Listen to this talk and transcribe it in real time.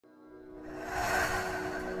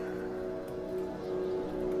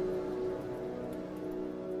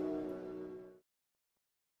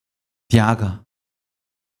Thyaga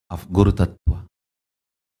of Guru Tattva.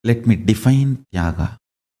 Let me define Thyaga.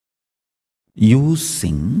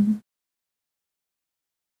 Using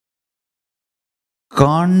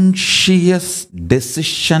conscious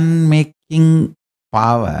decision-making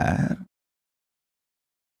power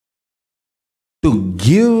to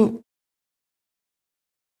give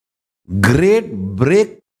great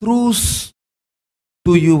breakthroughs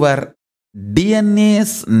to your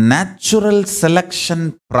DNA's natural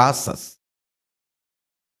selection process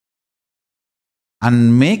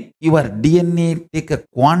and make your DNA take a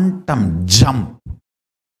quantum jump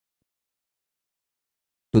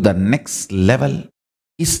to the next level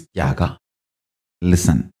is Thyaga.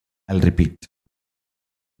 Listen, I'll repeat.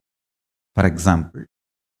 For example,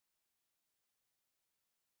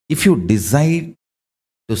 if you decide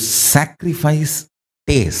to sacrifice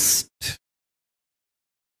taste,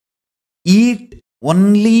 eat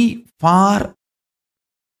only for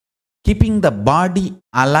keeping the body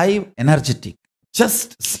alive, energetic.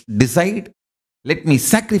 Just decide, let me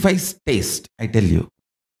sacrifice taste, I tell you.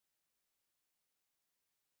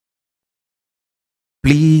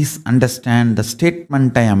 Please understand the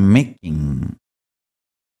statement I am making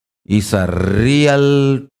is a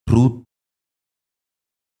real truth.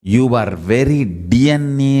 Your very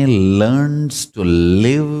DNA learns to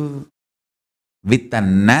live with a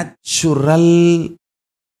natural,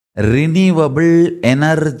 renewable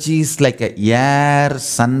energies like air,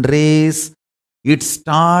 sunrays. It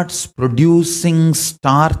starts producing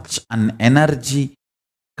starch and energy,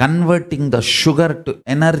 converting the sugar to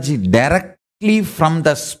energy directly from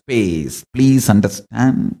the space. Please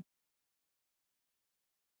understand.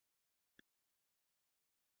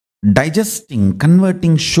 Digesting,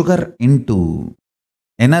 converting sugar into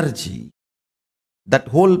energy, that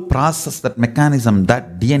whole process, that mechanism,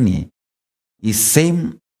 that DNA is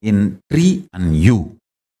same in tree and you.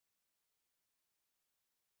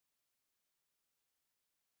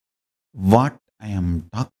 What I am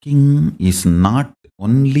talking is not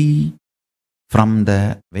only from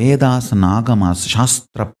the Vedas and Agamas,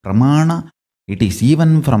 Shastra Pramana, it is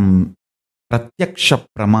even from Pratyaksha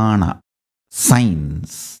Pramana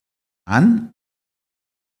Science and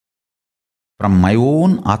from my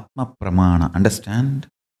own Atma Pramana. Understand?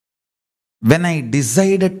 When I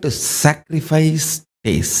decided to sacrifice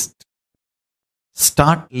taste,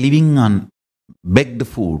 start living on begged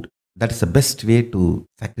food, that is the best way to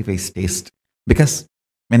sacrifice taste. Because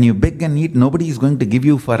when you beg and eat, nobody is going to give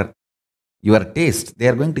you for your taste. They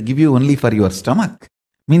are going to give you only for your stomach.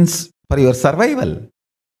 Means for your survival.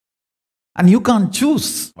 And you can't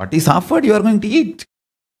choose. What is offered, you are going to eat.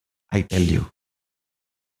 I tell you.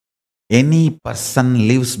 Any person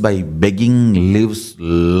lives by begging, lives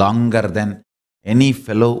longer than any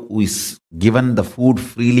fellow who is given the food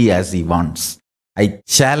freely as he wants. I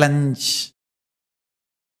challenge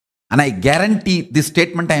and I guarantee this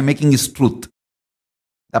statement I am making is truth.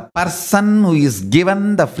 The person who is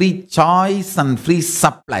given the free choice and free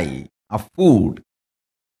supply of food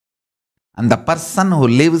and the person who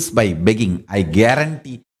lives by begging, I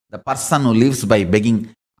guarantee the person who lives by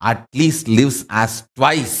begging at least lives as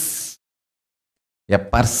twice. A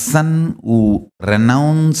person who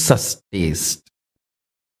renounces taste,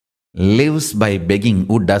 lives by begging,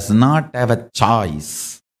 who does not have a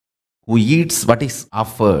choice, who eats what is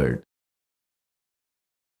offered,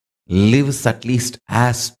 lives at least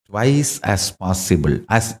as twice as possible,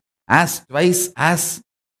 as twice as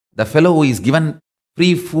the fellow who is given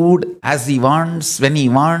free food as he wants, when he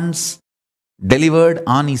wants, delivered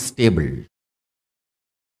on his table.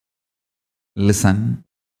 Listen.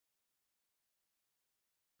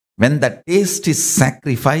 When the taste is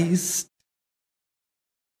sacrificed,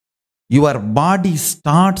 your body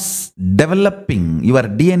starts developing, your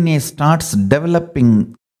DNA starts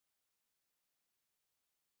developing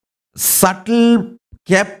subtle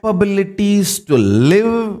capabilities to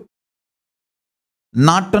live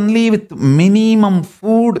not only with minimum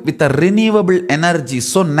food, with a renewable energy.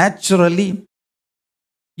 So naturally,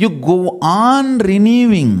 you go on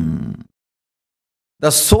renewing the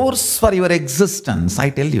source for your existence, I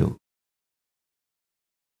tell you.